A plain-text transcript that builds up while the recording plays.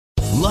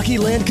Lucky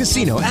Land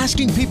Casino,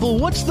 asking people,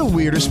 what's the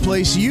weirdest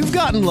place you've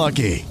gotten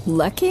lucky?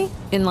 Lucky?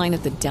 In line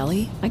at the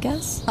deli, I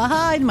guess?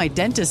 Aha, in my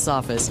dentist's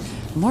office.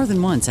 More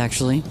than once,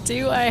 actually.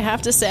 Do I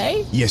have to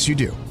say? Yes, you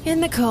do. In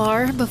the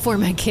car before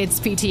my kids'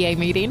 PTA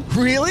meeting.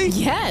 Really?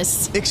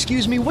 Yes.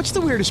 Excuse me, what's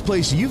the weirdest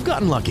place you've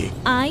gotten lucky?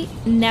 I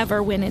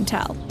never win and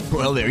tell.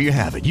 Well, there you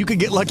have it. You can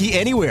get lucky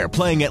anywhere,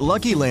 playing at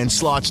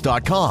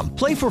LuckyLandSlots.com.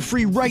 Play for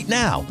free right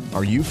now.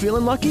 Are you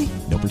feeling lucky?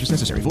 No purchase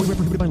necessary. Void where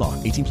prohibited by law.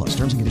 18 plus.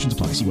 Terms and conditions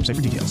apply. See website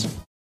for details.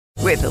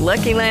 With the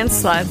Lucky Land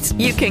Slots,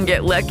 you can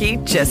get lucky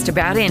just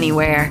about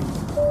anywhere.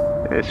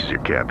 This is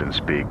your captain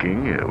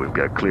speaking. We've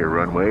got clear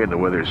runway and the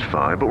weather's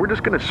fine, but we're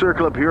just going to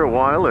circle up here a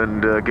while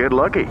and get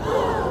lucky.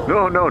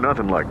 No,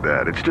 nothing like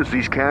that. It's just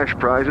these cash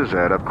prizes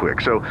add up quick.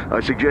 So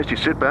I suggest you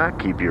sit back,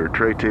 keep your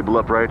tray table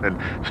upright, and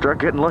start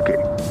getting lucky.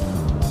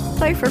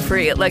 Play for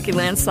free at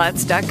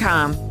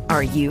LuckyLandSlots.com.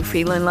 Are you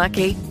feeling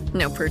lucky?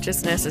 No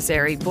purchase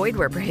necessary. Void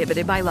where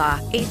prohibited by law.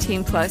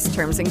 18 plus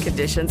terms and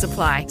conditions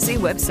apply. See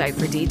website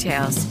for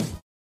details.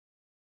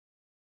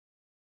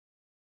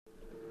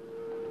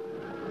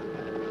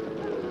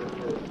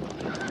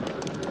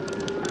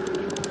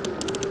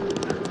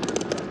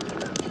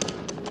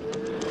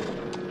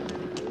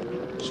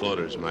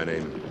 Slaughter's my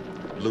name.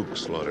 Luke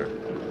Slaughter.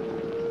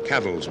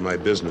 Cattle's my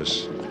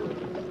business.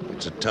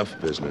 It's a tough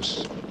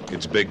business.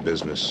 It's big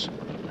business.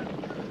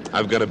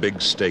 I've got a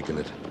big stake in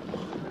it.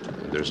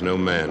 And there's no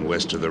man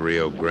west of the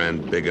Rio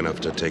Grande big enough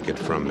to take it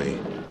from me.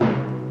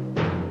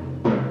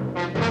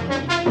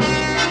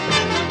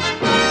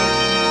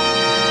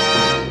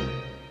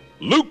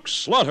 Luke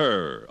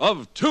Slaughter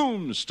of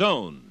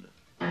Tombstone.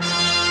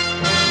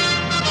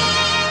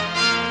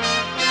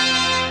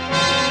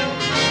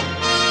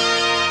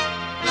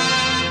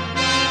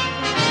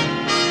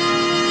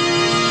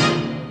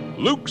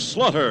 Luke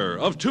Slaughter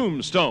of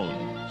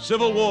Tombstone,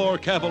 Civil War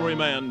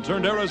cavalryman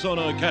turned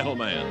Arizona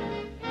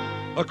cattleman.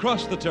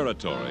 Across the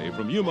territory,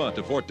 from Yuma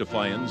to Fort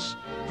Defiance,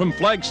 from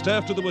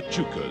Flagstaff to the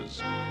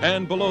Huachucas,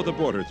 and below the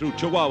border through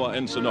Chihuahua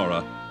and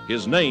Sonora,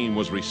 his name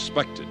was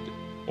respected,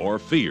 or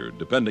feared,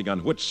 depending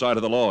on which side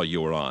of the law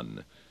you were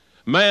on.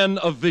 Man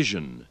of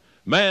vision,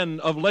 man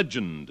of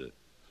legend,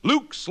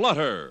 Luke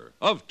Slaughter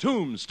of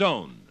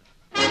Tombstone.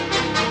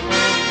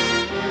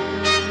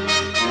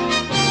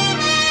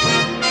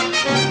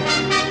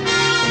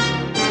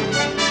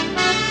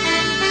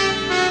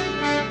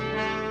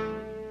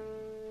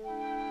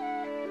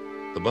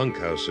 The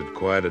bunkhouse had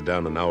quieted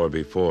down an hour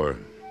before,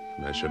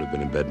 and I should have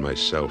been in bed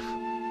myself.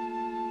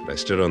 But I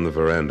stood on the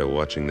veranda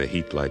watching the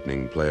heat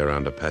lightning play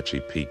around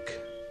Apache Peak.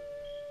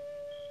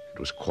 It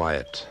was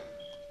quiet.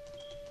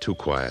 Too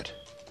quiet.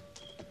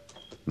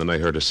 Then I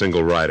heard a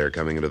single rider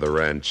coming into the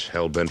ranch,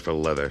 hell-bent for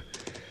leather.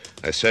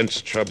 I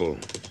sensed trouble.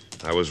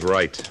 I was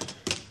right.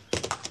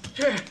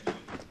 Hey,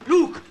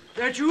 Luke,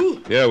 that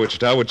you? Yeah,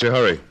 Wichita, what's your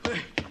hurry?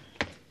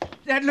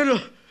 That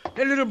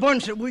little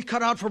bunch that we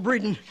cut out for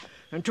breeding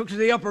and took to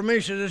the upper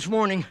mesa this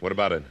morning. What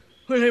about it?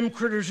 Well, them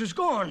critters is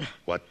gone.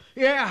 What?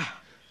 Yeah.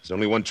 There's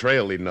only one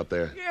trail leading up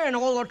there. Yeah, and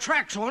all the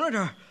tracks on it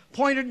are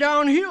pointed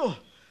downhill.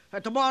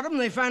 At the bottom,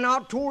 they fan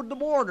out toward the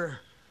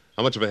border.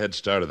 How much of a head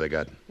start have they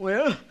got?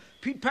 Well,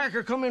 Pete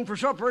Packer come in for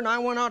supper, and I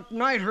went out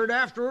night herd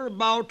after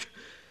about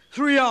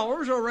 3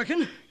 hours, I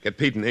reckon. Get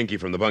Pete and Hinky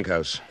from the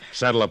bunkhouse.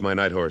 Saddle up my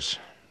night horse.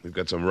 We've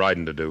got some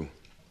riding to do.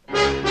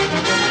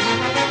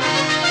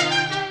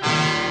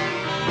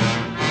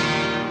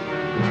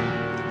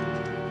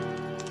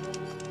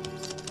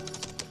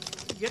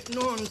 Getting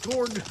on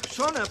toward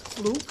sunup,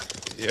 Luke.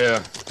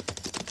 Yeah.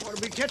 Ought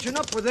to be catching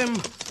up with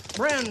them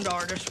brand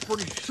artists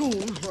pretty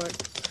soon, right?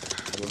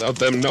 Without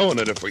them knowing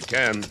it, if we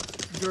can.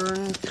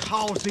 Darn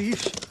cow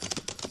thieves.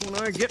 When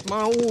I get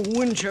my old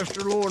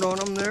Winchester load on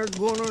them, they're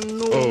gonna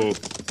know.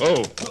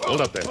 Oh,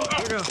 hold up there.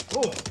 Yeah.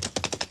 Oh.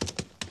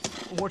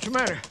 What's the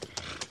matter?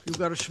 You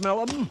got a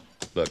smell of them?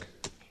 Look,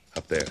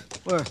 up there.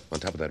 Where? On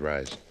top of that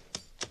rise.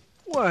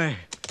 Why,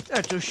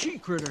 that's a she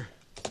critter.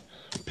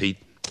 Pete,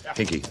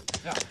 Hinky.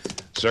 Yeah.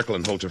 Circle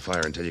and hold your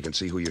fire until you can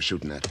see who you're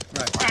shooting at.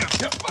 Right.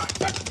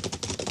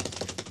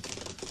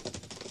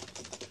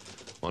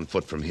 1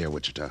 foot from here,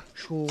 Wichita.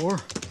 Sure.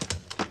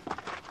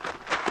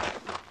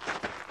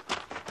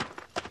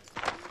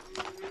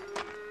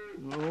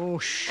 Oh,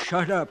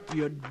 shut up,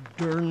 you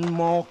darn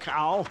maw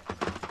cow.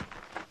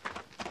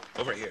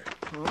 Over here.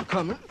 I'm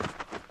coming.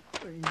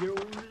 Get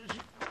over this.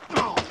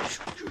 Oh.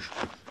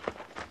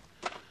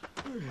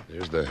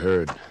 There's the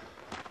herd.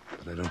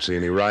 But I don't see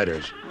any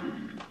riders.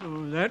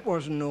 Oh, that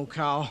wasn't no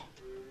cow.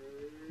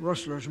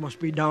 Rustlers must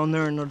be down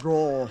there in the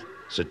draw.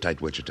 Sit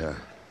tight, Wichita.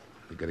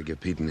 We gotta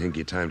give Pete and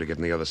Hinky time to get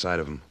on the other side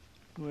of them.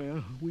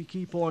 Well, we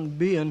keep on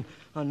being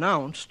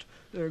announced.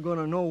 They're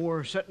gonna know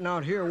we're sitting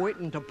out here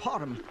waiting to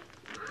pot 'em.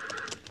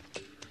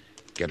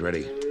 Get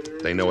ready.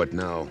 They know it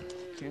now.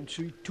 Can't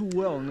see too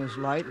well in this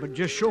light, but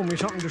just show me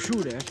something to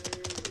shoot at.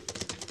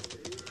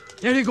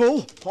 There you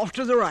go, off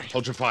to the right.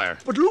 Hold your fire.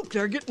 But look,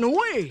 they're getting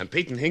away. And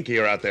Pete and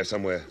Hinky are out there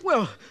somewhere.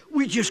 Well,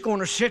 we just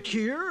gonna sit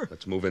here?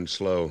 Let's move in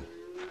slow.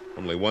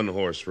 Only one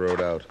horse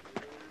rode out.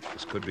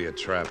 This could be a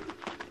trap.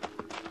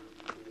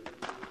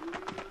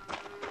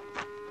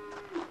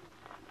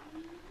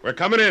 We're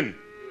coming in.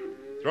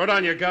 Throw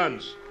down your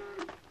guns.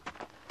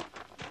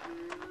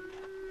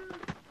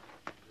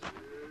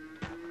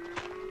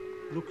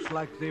 Looks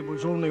like there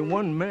was only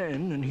one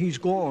man, and he's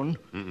gone.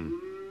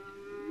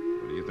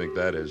 What do you think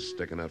that is,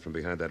 sticking out from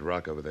behind that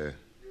rock over there?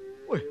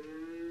 Wait,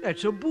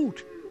 that's a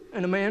boot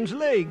and a man's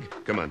leg.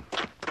 Come on.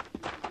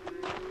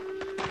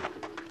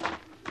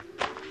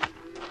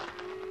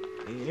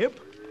 Yep,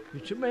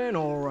 it's a man,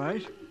 all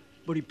right.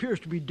 But he appears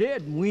to be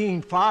dead, and we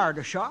ain't fired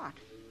a shot.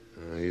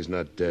 He's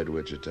not dead,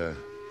 Wichita.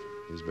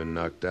 He's been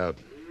knocked out.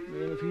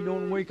 Well, if he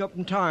don't wake up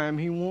in time,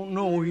 he won't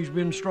know he's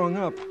been strung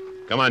up.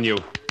 Come on, you.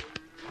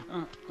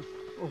 Well,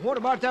 what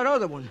about that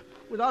other one?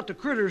 Without the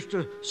critters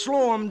to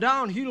slow him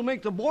down, he'll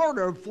make the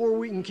border before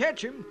we can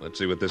catch him. Let's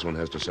see what this one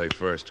has to say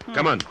first.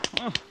 Come on.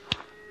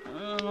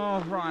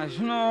 No, Bryce,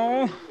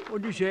 no.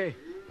 What'd you say?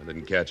 I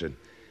didn't catch it.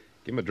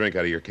 Give him a drink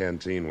out of your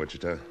canteen,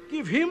 Wichita.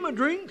 Give him a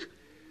drink?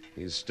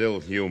 He's still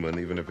human,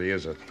 even if he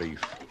is a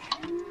thief.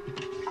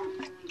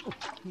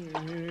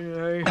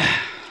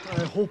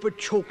 I hope it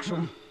chokes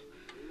him.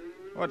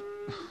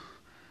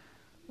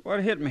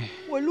 What hit me?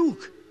 Why,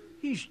 Luke,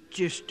 he's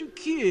just a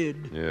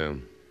kid. Yeah.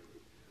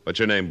 What's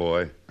your name,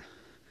 boy?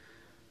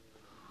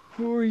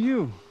 Who are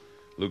you?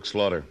 Luke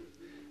Slaughter.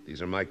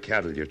 These are my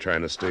cattle you're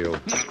trying to steal.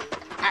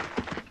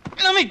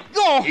 Let me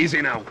go!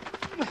 Easy now.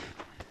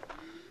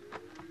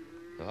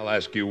 I'll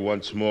ask you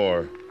once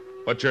more.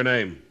 What's your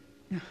name?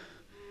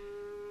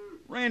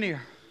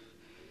 Rainier.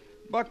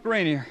 Buck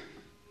Rainier.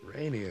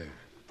 Rainier.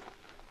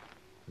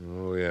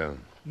 Oh, yeah.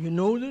 You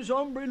know this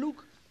hombre,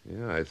 Luke?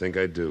 Yeah, I think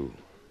I do.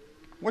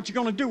 What you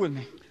gonna do with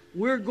me?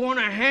 We're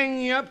gonna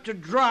hang you up to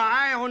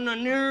dry on the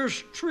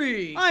nearest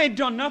tree. I ain't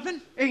done nothing.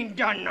 Ain't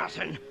done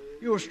nothing.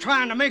 You was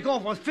trying to make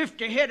off with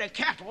 50 head of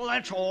cattle,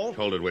 that's all.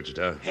 Hold it,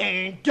 Wichita.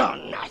 Ain't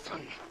done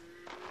nothing.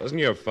 Wasn't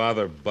your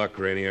father Buck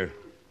Rainier,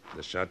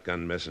 the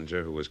shotgun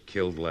messenger who was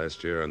killed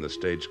last year on the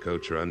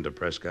stagecoach run to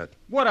Prescott?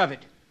 What of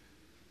it?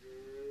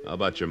 How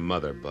about your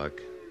mother,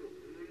 Buck?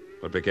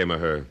 What became of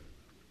her?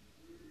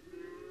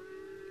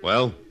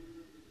 Well?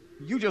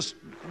 You just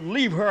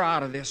leave her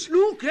out of this.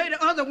 Luke, that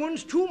other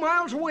one's 2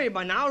 miles away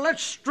by now.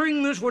 Let's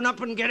string this one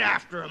up and get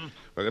after him.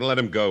 We're going to let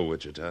him go,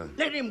 Wichita.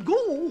 Let him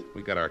go?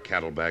 We got our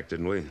cattle back,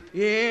 didn't we?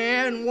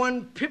 Yeah, and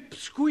one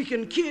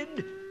pip-squeaking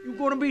kid. You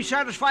going to be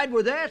satisfied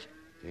with that?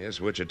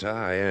 Yes, Wichita,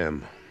 I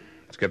am.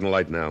 It's getting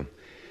light now.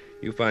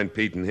 You find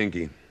Pete and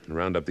Hinky and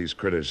round up these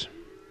critters.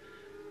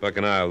 Buck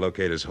and I'll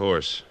locate his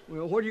horse.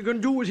 Well, what are you going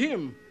to do with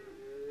him?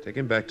 Take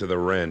him back to the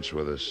ranch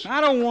with us. I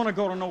don't want to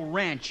go to no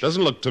ranch.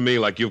 Doesn't look to me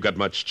like you've got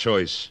much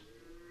choice.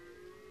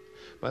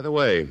 By the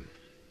way,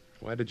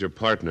 why did your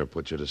partner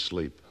put you to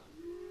sleep?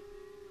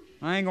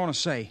 I ain't gonna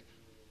say.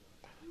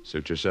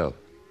 Suit yourself.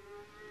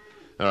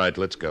 All right,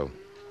 let's go.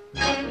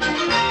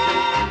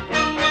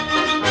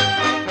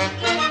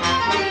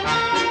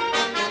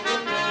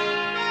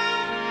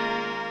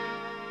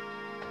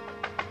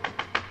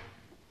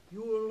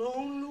 You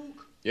alone,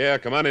 Luke? Yeah,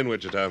 come on in,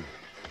 Wichita.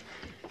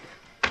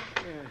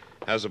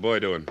 How's the boy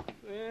doing?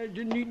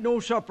 Didn't eat no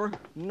supper.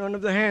 None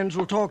of the hands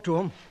will talk to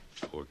him.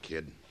 Poor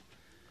kid.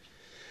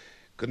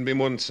 Couldn't be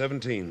more than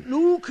 17.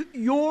 Luke,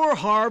 you're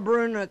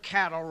harboring a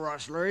cattle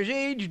rustler. His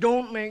age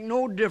don't make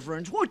no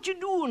difference. What you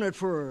doing it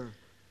for?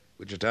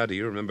 Wichita, do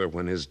you remember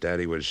when his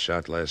daddy was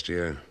shot last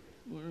year?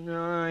 Well,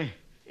 I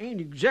ain't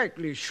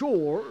exactly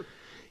sure.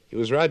 He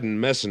was riding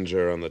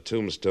messenger on the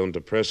Tombstone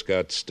to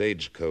Prescott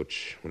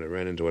stagecoach when it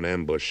ran into an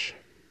ambush.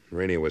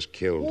 Rainier was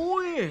killed.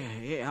 Oh,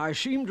 yeah, I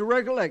seem to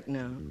recollect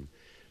now.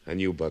 I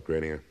knew Buck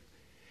Rainier.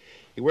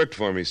 He worked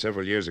for me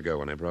several years ago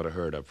when I brought a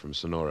herd up from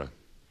Sonora.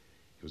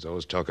 He was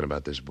always talking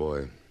about this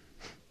boy.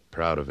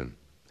 Proud of him.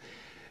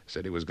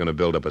 Said he was going to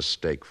build up a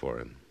stake for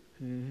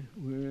him.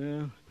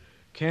 Well,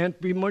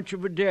 can't be much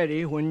of a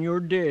daddy when you're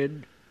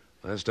dead.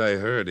 Last I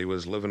heard, he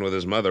was living with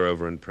his mother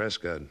over in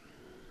Prescott.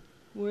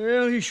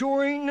 Well, he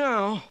sure ain't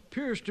now.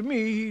 'Pears to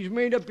me he's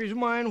made up his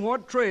mind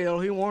what trail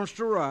he wants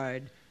to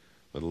ride.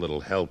 With a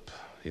little help,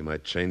 he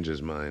might change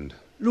his mind.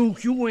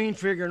 Luke, you ain't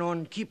figuring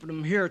on keeping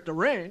him here at the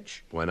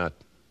ranch. Why not?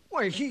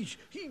 Why, he's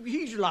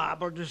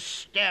liable to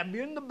stab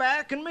you in the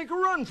back and make a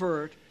run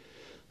for it.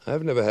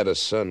 I've never had a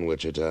son,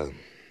 Wichita,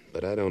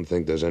 but I don't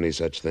think there's any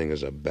such thing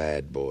as a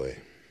bad boy.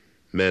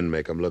 Men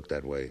make 'em look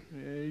that way.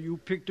 You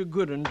picked a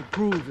good one to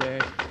prove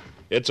that.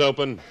 It's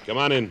open. Come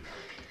on in.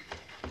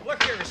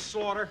 Look here,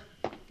 Slaughter.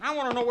 I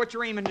want to know what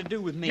you're aiming to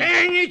do with me.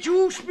 Dang it,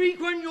 you speak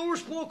when you're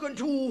spoken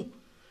to.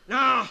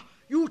 Now,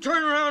 you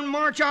turn around and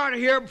march out of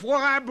here before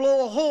I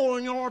blow a hole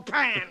in your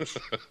pants.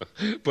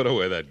 Put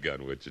away that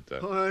gun, Wichita.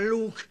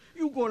 Luke,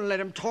 you going to let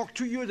him talk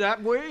to you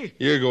that way?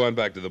 You go on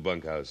back to the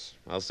bunkhouse.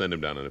 I'll send him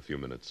down in a few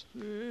minutes.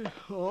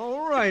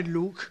 All right,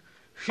 Luke.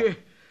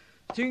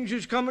 Things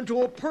is coming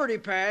to a purty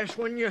pass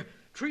when you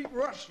treat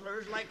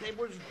rustlers like they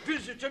was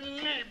visiting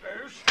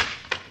neighbors.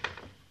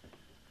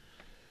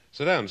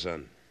 Sit down,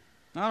 son.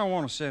 I don't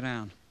want to sit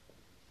down.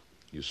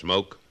 You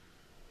smoke?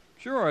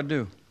 Sure I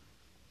do.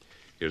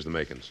 Here's the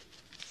makings.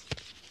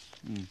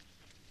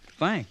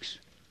 Thanks.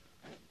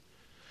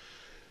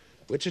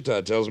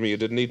 Wichita tells me you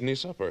didn't eat any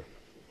supper.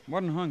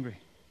 Wasn't hungry.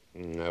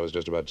 I was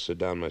just about to sit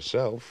down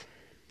myself.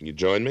 You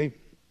join me?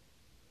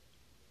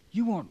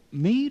 You want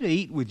me to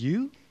eat with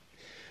you?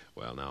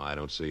 Well, now, I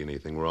don't see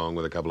anything wrong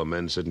with a couple of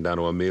men sitting down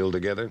to a meal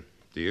together.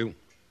 Do you?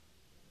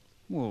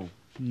 Well,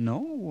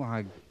 no,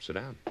 I... Sit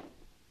down.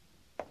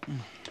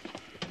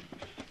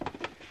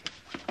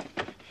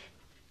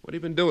 What have you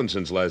been doing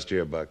since last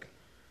year, Buck?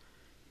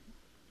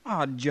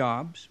 Odd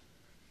jobs.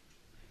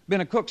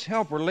 Been a cook's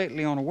helper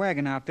lately on a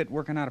wagon outfit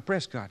working out of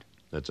Prescott.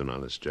 That's an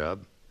honest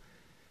job.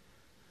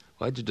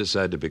 Why'd you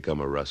decide to become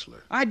a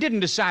rustler? I didn't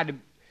decide to...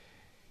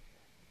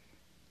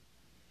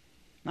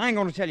 I ain't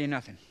gonna tell you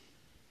nothing.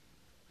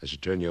 I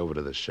should turn you over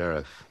to the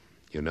sheriff.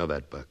 You know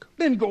that, Buck.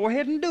 Then go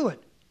ahead and do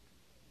it.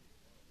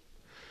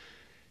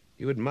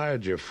 You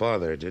admired your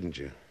father, didn't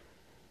you?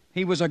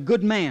 He was a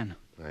good man.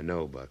 I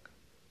know, Buck.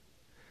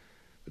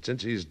 But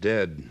since he's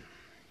dead,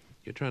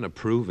 you're trying to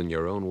prove in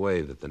your own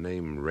way that the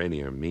name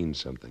Rainier means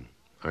something,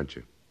 aren't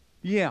you?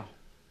 Yeah,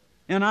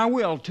 and I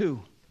will,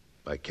 too.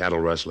 By cattle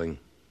rustling?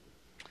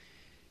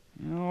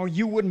 Oh,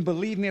 you wouldn't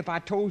believe me if I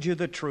told you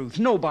the truth.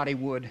 Nobody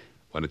would.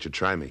 Why don't you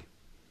try me?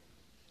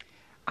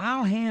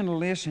 I'll handle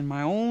this in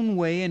my own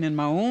way and in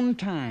my own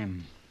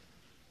time.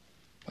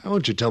 Why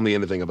won't you tell me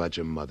anything about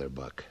your mother,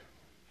 Buck?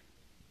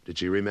 Did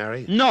she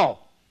remarry? No.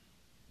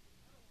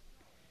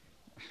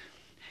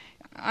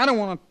 I don't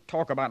want to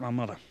talk about my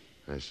mother.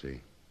 I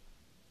see.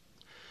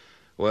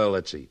 Well,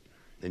 let's eat.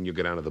 Then you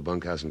get down to the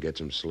bunkhouse and get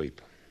some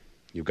sleep.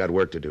 You've got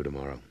work to do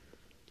tomorrow.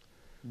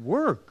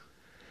 Work?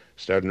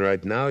 Starting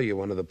right now, you're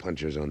one of the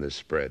punchers on this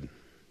spread.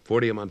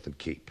 40 a month and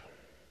keep.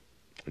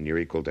 And you're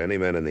equal to any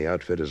man in the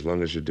outfit as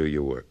long as you do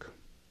your work.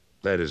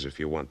 That is, if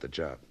you want the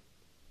job.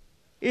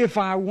 If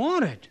I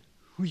want it?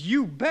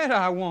 You bet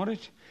I want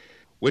it.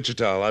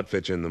 Wichita will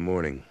outfit you in the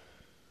morning.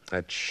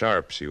 That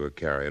Sharps you were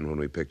carrying when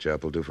we picked you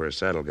up will do for a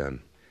saddle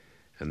gun.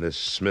 And this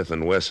Smith &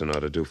 Wesson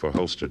ought to do for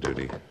holster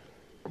duty.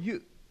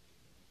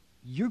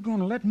 You're going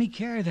to let me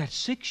carry that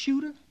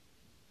six-shooter?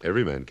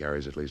 Every man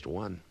carries at least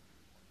one.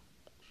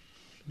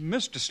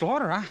 Mr.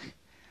 Slaughter,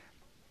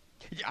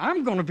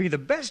 I'm going to be the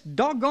best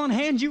doggone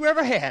hand you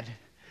ever had.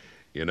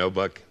 You know,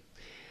 Buck,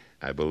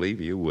 I believe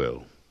you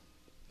will.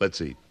 Let's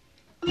eat.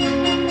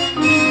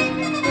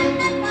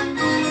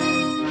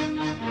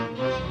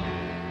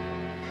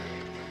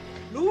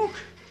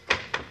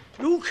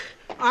 Luke,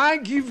 I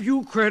give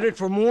you credit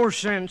for more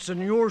sense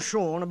than you're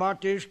showing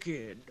about this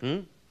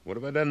kid. What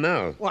have I done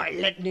now? Why,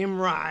 letting him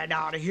ride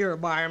out of here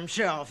by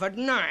himself at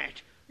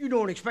night. You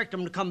don't expect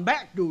him to come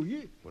back, do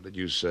you? What did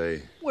you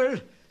say? Well,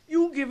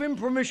 you give him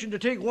permission to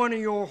take one of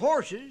your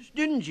horses,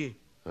 didn't you?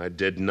 I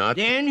did not.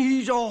 Then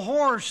he's a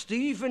horse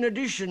thief in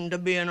addition to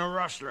being a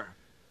rustler.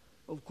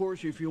 Of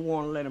course, if you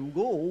want to let him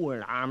go,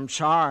 well, I'm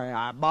sorry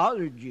I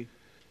bothered you.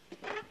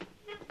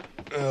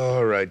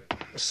 All right.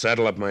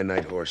 Saddle up my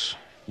night horse.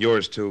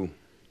 Yours, too.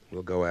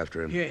 We'll go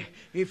after him. Yeah,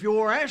 if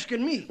you're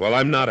asking me. Well,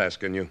 I'm not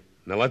asking you.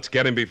 Now, let's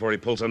get him before he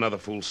pulls another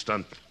fool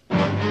stunt.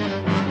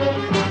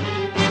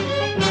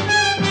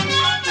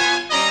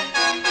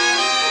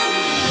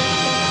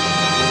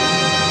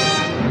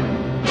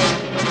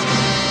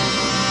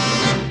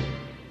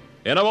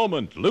 In a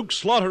moment, Luke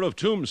Slaughter of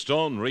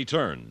Tombstone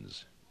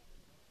returns.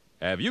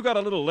 Have you got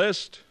a little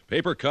list?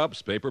 Paper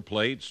cups, paper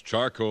plates,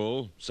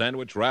 charcoal,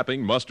 sandwich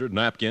wrapping, mustard,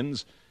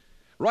 napkins?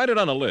 Write it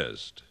on a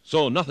list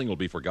so nothing will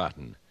be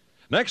forgotten.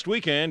 Next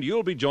weekend,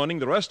 you'll be joining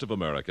the rest of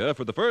America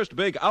for the first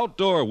big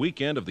outdoor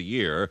weekend of the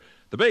year,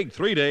 the big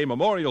 3-day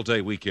Memorial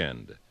Day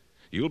weekend.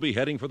 You'll be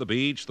heading for the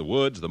beach, the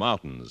woods, the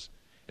mountains.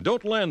 And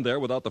don't land there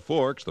without the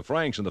forks, the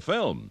franks, and the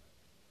film.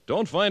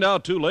 Don't find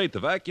out too late the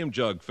vacuum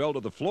jug fell to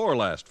the floor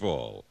last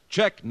fall.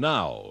 Check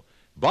now.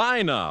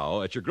 Buy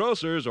now at your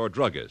grocer's or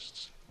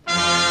druggist's.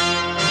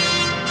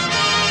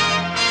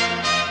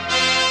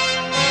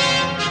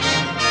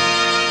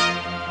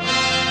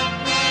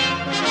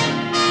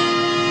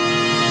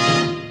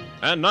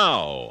 And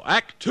now,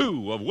 Act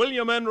Two of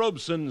William N.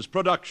 Robeson's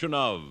production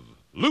of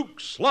Luke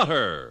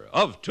Slaughter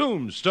of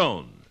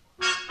Tombstone.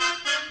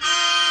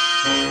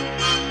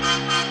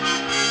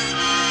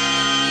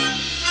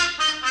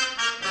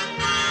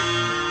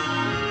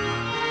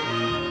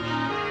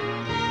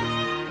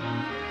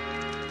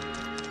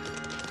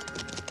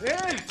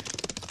 Yeah,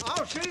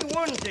 I'll say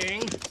one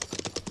thing.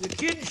 The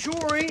kid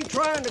sure ain't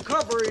trying to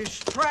cover his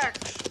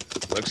tracks.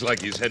 Looks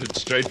like he's headed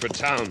straight for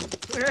town.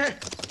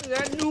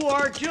 That new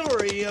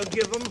artillery you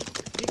give him,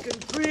 he can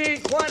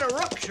create quite a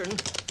ruction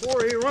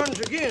before he runs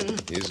again.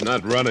 He's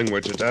not running,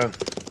 Wichita.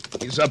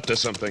 He's up to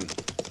something.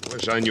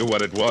 Wish I knew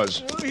what it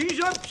was. He's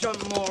up to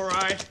something, all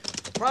right.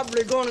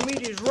 Probably going to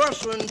meet his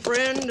rustling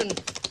friend and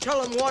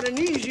tell him what an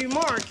easy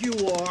mark you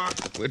are.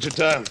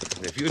 Wichita,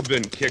 if you'd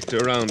been kicked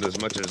around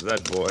as much as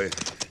that boy,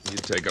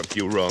 you'd take a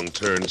few wrong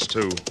turns,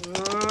 too.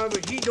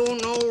 But he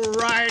don't know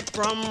right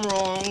from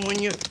wrong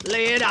when you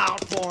lay it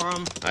out for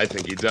him. I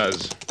think he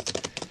does.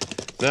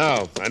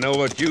 Now, I know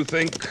what you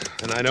think,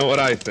 and I know what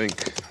I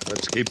think.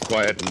 Let's keep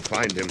quiet and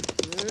find him.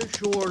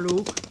 Sure,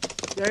 Luke.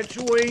 That's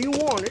the way you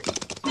want it.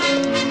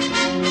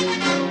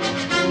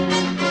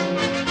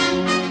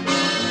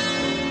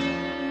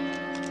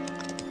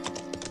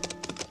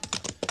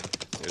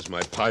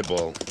 my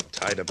pieball,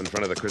 tied up in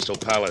front of the Crystal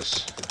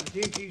Palace.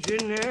 You think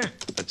he's in there?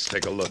 Let's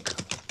take a look.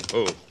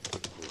 Oh,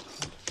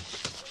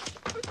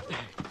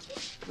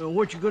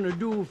 What you gonna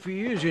do if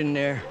he is in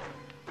there?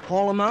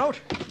 Haul him out?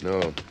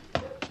 no.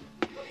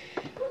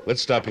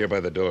 Let's stop here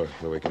by the door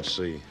where we can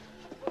see.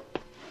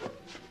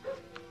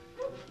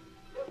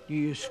 Do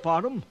you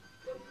spot him?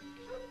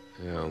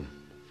 Yeah,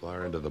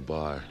 far into the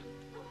bar.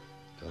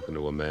 Talking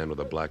to a man with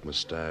a black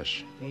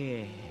mustache.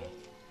 Yeah.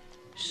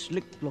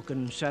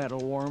 Slick-looking saddle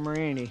warmer,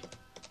 ain't he?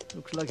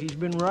 Looks like he's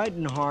been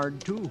riding hard,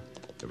 too.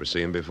 Ever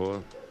see him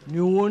before?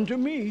 New one to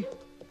me.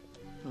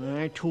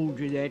 I told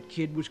you that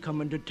kid was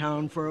coming to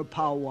town for a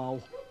powwow.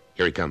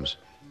 Here he comes.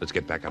 Let's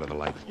get back out of the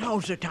light.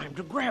 Now's the time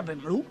to grab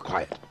him, Luke.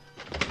 Quiet.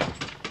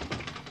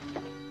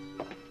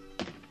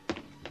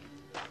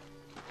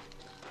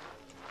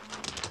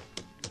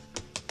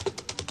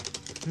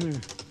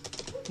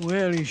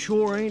 Well, he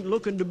sure ain't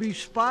looking to be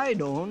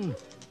spied on.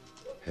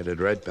 Headed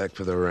right back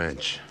for the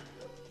ranch.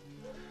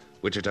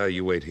 Wichita,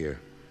 you wait here.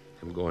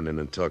 I'm going in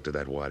and talk to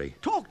that waddy.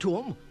 Talk to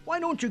him. Why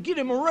don't you get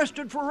him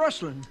arrested for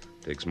rustling?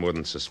 Takes more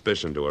than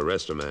suspicion to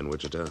arrest a man,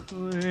 Wichita.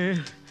 Well,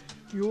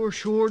 you're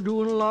sure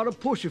doing a lot of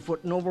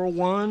pussyfooting over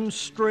one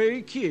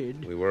stray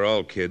kid. We were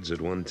all kids at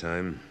one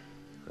time.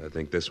 I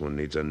think this one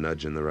needs a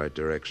nudge in the right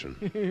direction.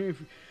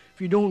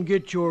 if you don't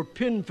get your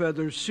pin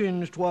feathers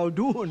singed while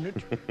doing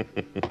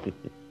it.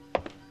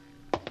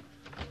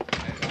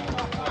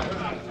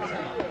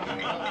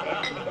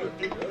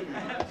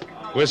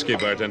 Whiskey,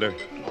 bartender.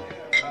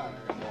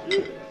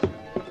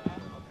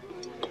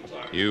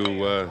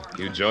 You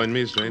join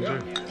me,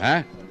 stranger?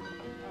 Huh?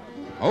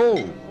 Oh,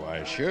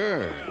 why,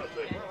 sure.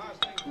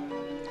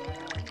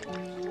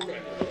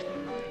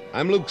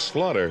 I'm Luke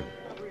Slaughter.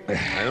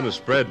 I own a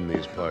spread in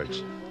these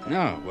parts.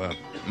 No, well,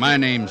 my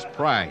name's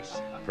Price.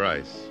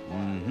 Price?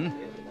 Mm-hmm.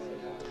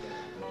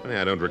 Funny,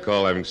 I don't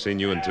recall having seen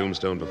you in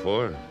Tombstone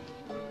before.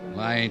 Well,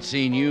 I ain't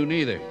seen you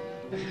neither.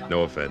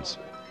 No offense.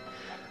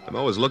 I'm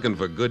always looking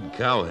for good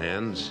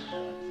cowhands.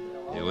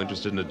 You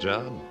interested in a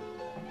job?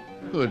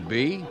 Could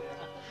be.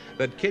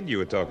 That kid you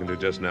were talking to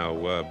just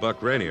now,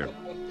 Buck Rainier.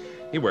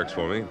 He works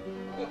for me.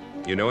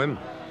 You know him?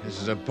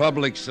 This is a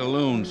public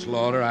saloon,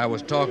 Slaughter. I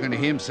was talking to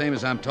him same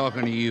as I'm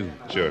talking to you.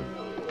 Sure.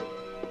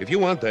 If you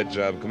want that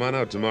job, come on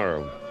out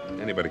tomorrow.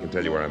 Anybody can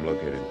tell you where I'm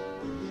located.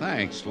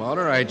 Thanks,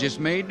 Slaughter. I just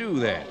may do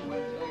that.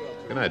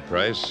 Good night,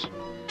 Price.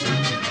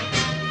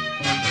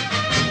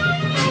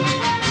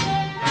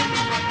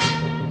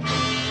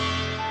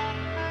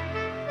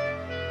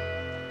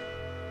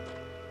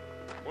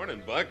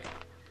 Morning, Buck.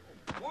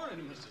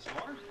 Morning, Mr.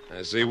 Slaughter.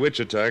 I see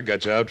Wichita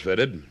got you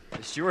outfitted.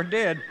 Sure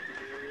did.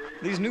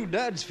 These new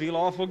duds feel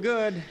awful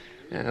good.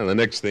 Yeah, the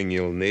next thing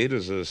you'll need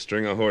is a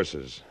string of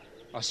horses.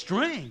 A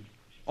string?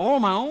 All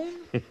my own?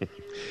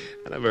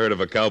 I never heard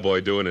of a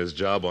cowboy doing his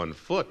job on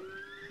foot.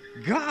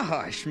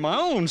 Gosh, my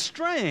own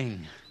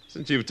string.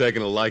 Since you've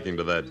taken a liking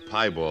to that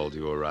piebald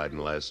you were riding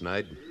last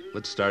night,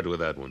 let's start with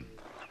that one.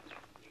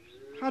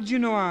 How'd you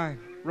know I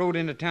rode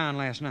into town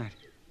last night?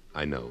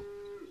 I know.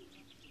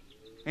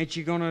 Ain't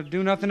you gonna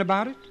do nothing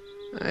about it?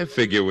 I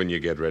figure when you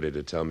get ready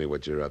to tell me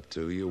what you're up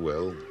to, you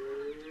will.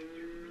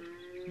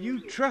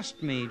 You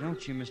trust me,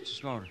 don't you, Mr.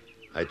 Slaughter?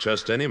 I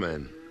trust any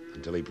man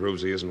until he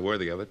proves he isn't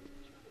worthy of it.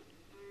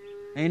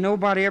 Ain't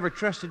nobody ever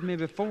trusted me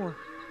before.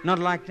 Not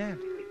like that.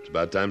 It's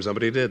about time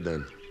somebody did,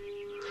 then.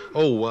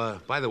 Oh,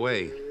 by the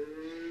way,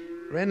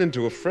 ran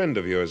into a friend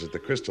of yours at the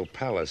Crystal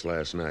Palace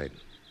last night.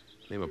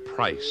 Name of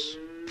Price.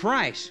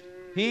 Price?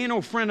 He ain't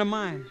no friend of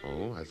mine.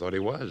 Oh, I thought he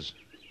was.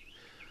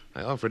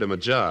 I offered him a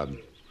job.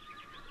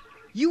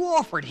 You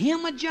offered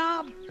him a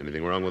job?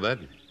 Anything wrong with that?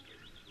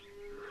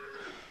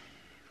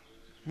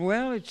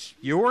 Well, it's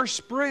your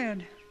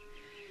spread.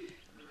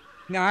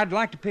 Now, I'd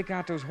like to pick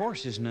out those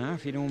horses now,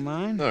 if you don't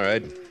mind. All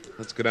right.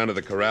 Let's go down to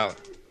the corral.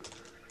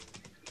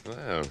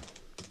 Well,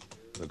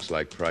 looks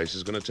like Price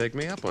is going to take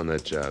me up on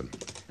that job.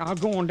 I'll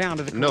go on down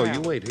to the corral. No,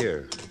 you wait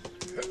here.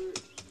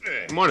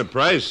 Good morning,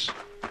 Price.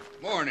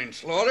 Morning,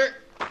 Slaughter.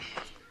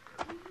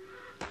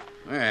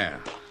 Well,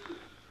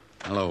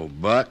 hello,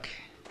 Buck.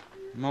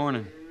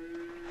 Morning.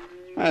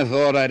 I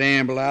thought I'd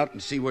amble out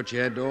and see what you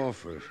had to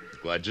offer.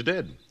 Glad you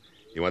did.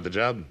 You want the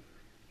job?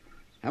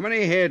 How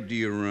many head do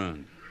you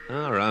run?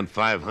 Around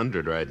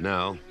 500 right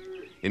now.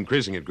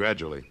 Increasing it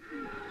gradually.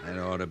 That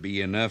ought to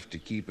be enough to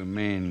keep a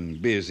man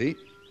busy.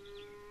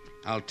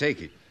 I'll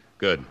take it.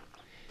 Good.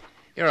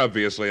 You're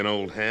obviously an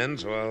old hand,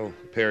 so I'll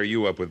pair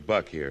you up with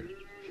Buck here.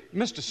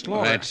 Mr.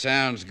 Slaughter. Well, that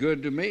sounds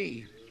good to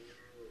me.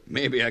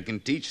 Maybe I can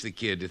teach the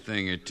kid a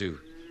thing or two.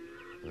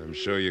 I'm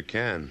sure you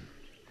can.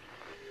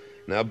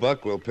 Now,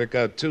 Buck, we'll pick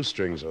out 2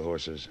 strings of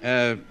horses.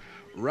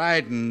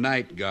 Riding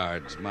night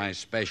guard's my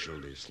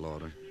specialty,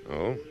 Slaughter.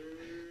 Oh?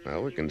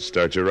 Well, we can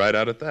start you right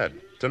out at that.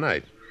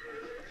 Tonight.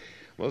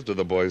 Most of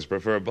the boys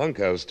prefer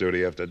bunkhouse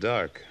duty after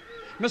dark.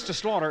 Mr.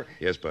 Slaughter.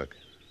 Yes, Buck.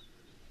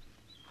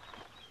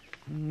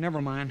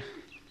 Never mind.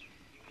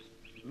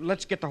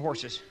 Let's get the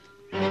horses.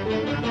 Dang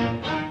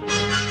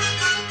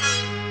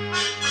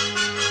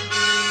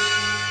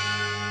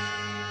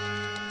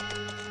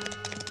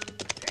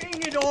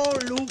it all,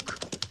 Luke.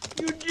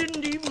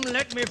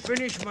 let me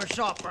finish my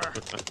supper.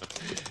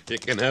 You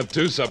can have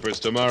 2 suppers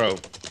tomorrow.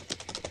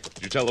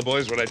 Did you tell the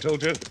boys what I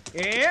told you?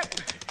 Yep.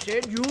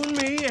 Said you and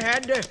me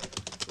had to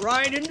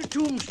ride into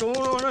Tombstone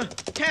on a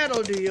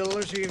cattle deal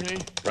this evening.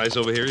 Price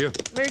overhear you?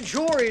 Made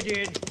sure he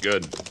did.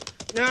 Good.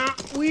 Now,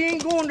 we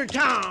ain't going to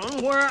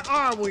town. Where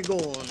are we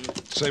going?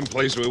 Same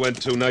place we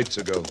went 2 nights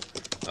ago.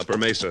 Upper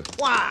Mesa.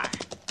 Why?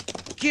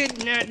 Kid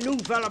and that new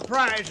fella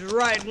Price is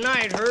riding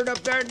night herd up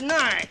there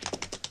tonight.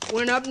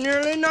 Went up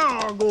nearly an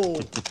hour ago.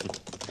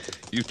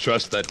 You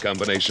trust that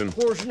combination? Of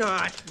course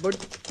not, but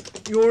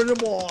you're the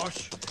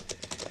boss.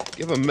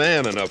 Give a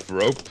man enough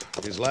rope,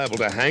 he's liable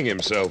to hang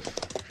himself.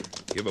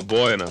 Give a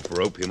boy enough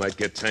rope, he might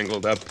get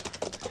tangled up.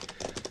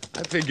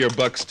 I figure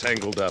Buck's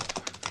tangled up.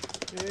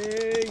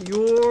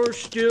 You're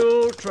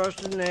still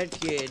trusting that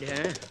kid,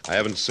 huh? I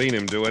haven't seen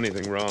him do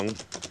anything wrong.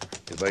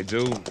 If I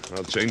do,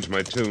 I'll change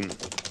my tune.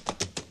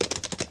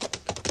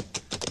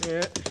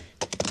 Yeah.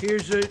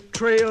 Here's the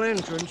trail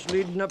entrance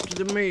leading up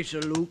to the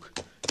mesa, Luke.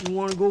 You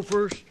want to go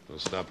first? We'll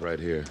stop right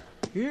here.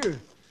 Here?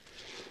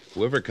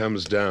 Whoever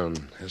comes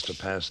down has to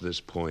pass this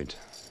point.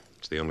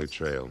 It's the only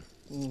trail.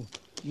 Oh,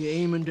 you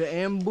aiming to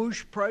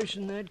ambush Price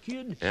and that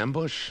kid?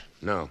 Ambush?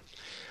 No.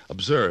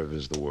 Observe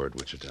is the word,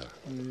 Wichita.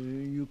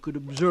 You could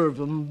observe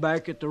them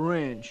back at the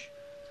ranch.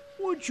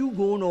 What you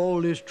going to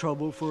all this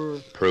trouble for?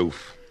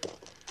 Proof.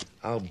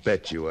 I'll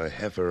bet you a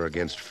heifer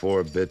against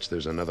 4 bits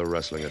there's another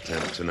rustling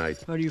attempt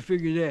tonight. How do you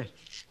figure that?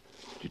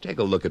 Did you take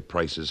a look at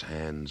Price's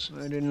hands?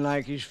 I didn't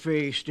like his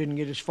face. Didn't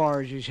get as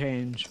far as his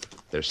hands.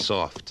 They're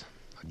soft.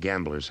 A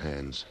gambler's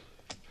hands.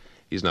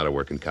 He's not a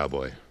working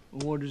cowboy.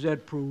 What does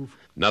that prove?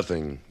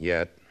 Nothing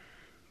yet.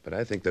 But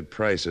I think that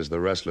Price is the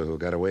rustler who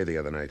got away the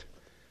other night.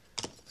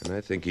 And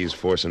I think he's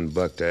forcing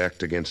Buck to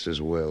act against his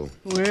will.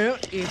 Well,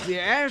 if you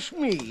ask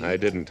me... I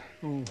didn't.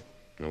 Oh.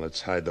 Now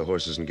let's hide the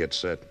horses and get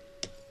set.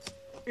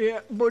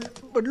 Yeah,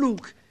 but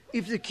Luke,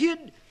 if the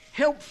kid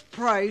helps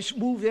Price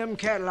move them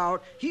cattle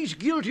out, he's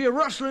guilty of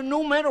rustling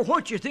no matter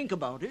what you think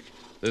about it.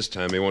 This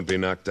time he won't be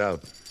knocked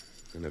out.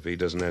 And if he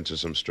doesn't answer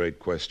some straight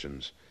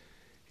questions,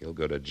 he'll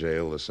go to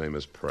jail the same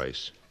as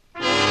Price.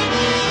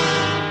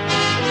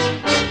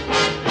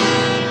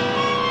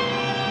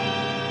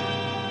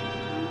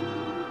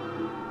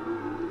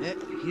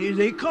 Here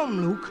they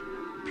come, Luke.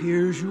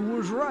 Appears you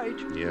was right.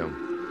 Yeah.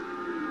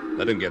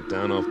 Let him get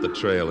down off the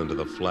trail into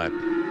the flat,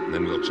 and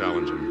then we'll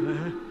challenge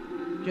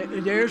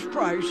him. There's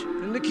Price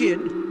and the kid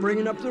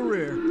bringing up the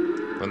rear.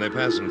 When they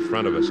pass in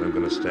front of us, I'm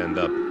going to stand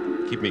up.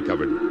 Keep me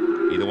covered.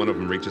 Either one of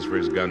them reaches for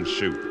his gun,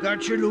 shoot.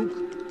 Got you,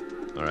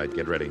 Luke. All right,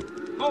 get ready.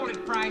 Hold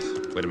it, Price.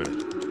 Wait a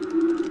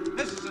minute.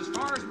 This is as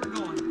far as we're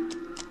going.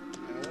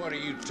 What are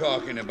you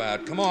talking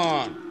about? Come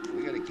on.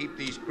 We got to keep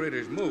these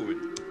critters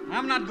moving.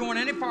 I'm not going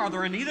any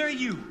farther, and neither are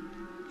you.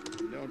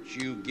 Don't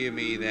you give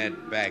me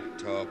that back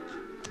talk.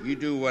 You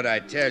do what I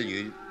tell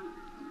you.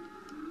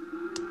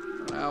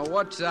 Now,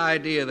 what's the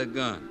idea of the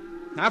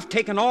gun? I've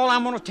taken all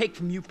I'm going to take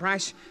from you,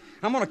 Price.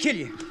 I'm going to kill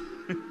you.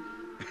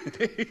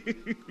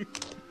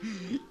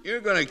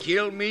 You're going to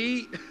kill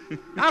me?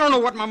 I don't know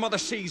what my mother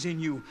sees in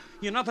you.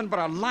 You're nothing but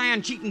a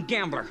lying, cheating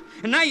gambler.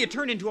 And now you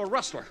turn into a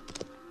rustler.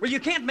 Well, you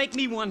can't make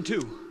me one,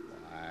 too.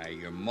 Why,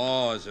 your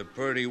ma's a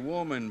pretty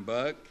woman,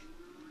 Buck.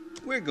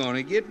 We're going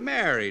to get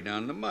married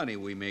on the money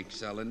we make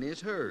selling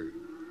this herd.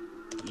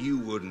 You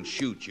wouldn't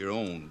shoot your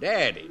own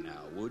daddy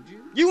now, would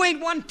you? You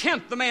ain't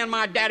 1/10 the man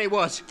my daddy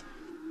was.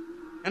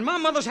 And my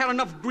mother's had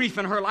enough grief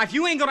in her life.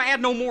 You ain't going to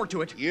add no more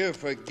to it. You're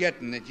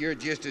forgetting that you're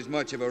just as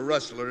much of a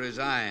rustler as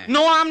I am.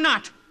 No, I'm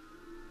not.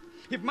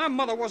 If my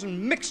mother wasn't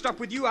mixed up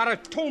with you, I'd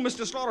have told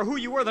Mr. Slaughter who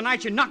you were the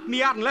night you knocked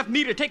me out and left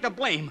me to take the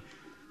blame.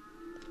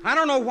 I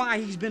don't know why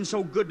he's been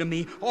so good to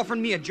me,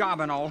 offering me a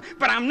job and all,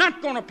 but I'm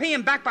not going to pay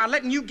him back by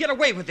letting you get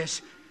away with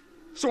this.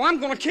 So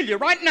I'm going to kill you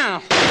right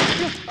now.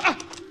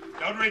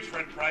 Don't reach for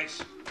it,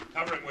 Price.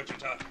 Cover him,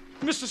 Wichita.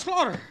 Mr.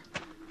 Slaughter,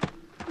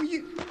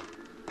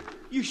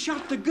 you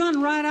shot the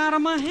gun right out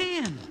of my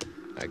hand.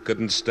 I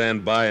couldn't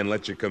stand by and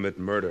let you commit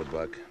murder,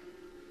 Buck.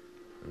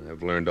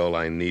 I've learned all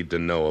I need to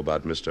know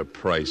about Mr.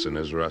 Price and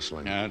his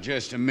rustling. Now,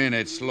 just a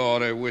minute,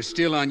 Slaughter. We're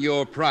still on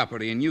your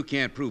property, and you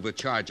can't prove a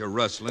charge of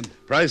rustling.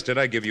 Price, did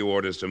I give you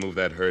orders to move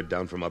that herd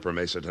down from Upper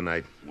Mesa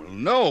tonight? Well,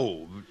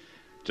 no.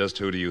 Just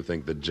who do you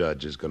think the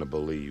judge is going to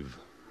believe?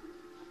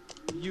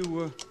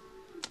 You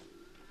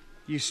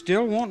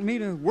still want me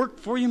to work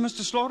for you,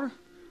 Mr. Slaughter?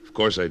 Of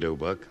course I do,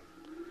 Buck.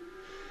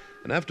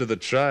 And after the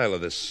trial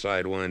of this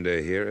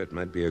sidewinder here, it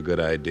might be a good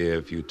idea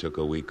if you took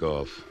a week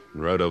off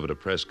and rode over to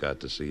Prescott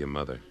to see your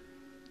mother.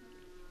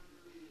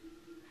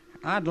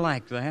 I'd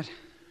like that.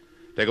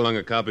 Take along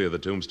a copy of the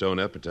Tombstone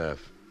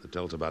epitaph that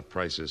tells about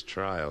Price's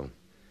trial.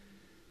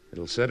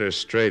 It'll set her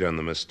straight on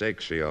the mistake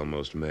she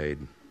almost made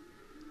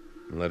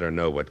and let her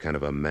know what kind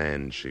of a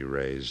man she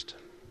raised.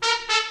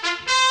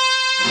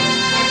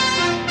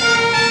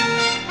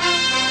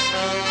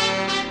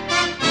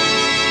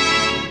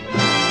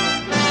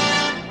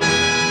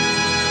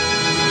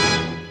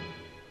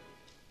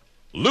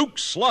 Luke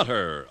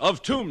Slaughter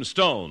of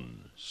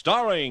Tombstone,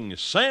 starring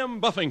Sam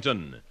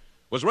Buffington,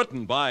 was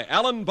written by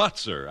Alan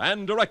Botzer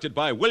and directed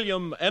by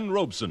William N.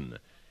 Robeson.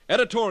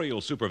 Editorial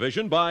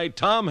supervision by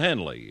Tom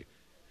Hanley.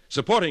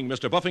 Supporting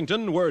Mr.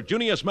 Buffington were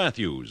Junius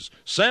Matthews,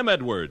 Sam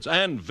Edwards,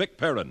 and Vic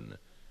Perrin,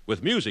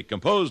 with music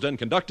composed and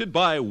conducted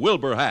by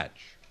Wilbur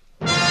Hatch.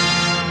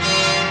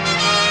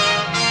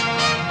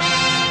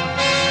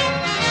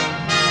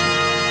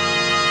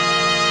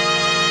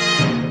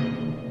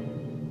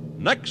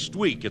 Next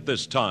week at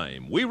this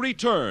time, we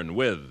return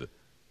with...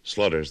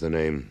 Slaughter's the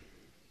name.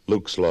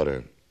 Luke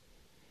Slaughter.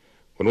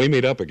 When we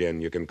meet up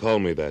again, you can call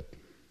me that.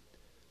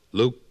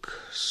 Luke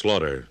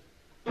Slaughter.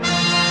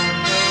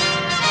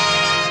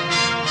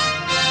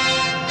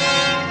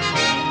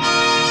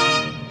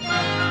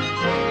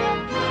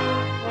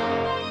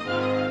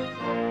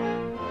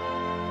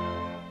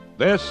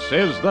 This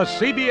is the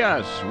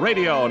CBS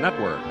Radio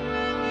Network.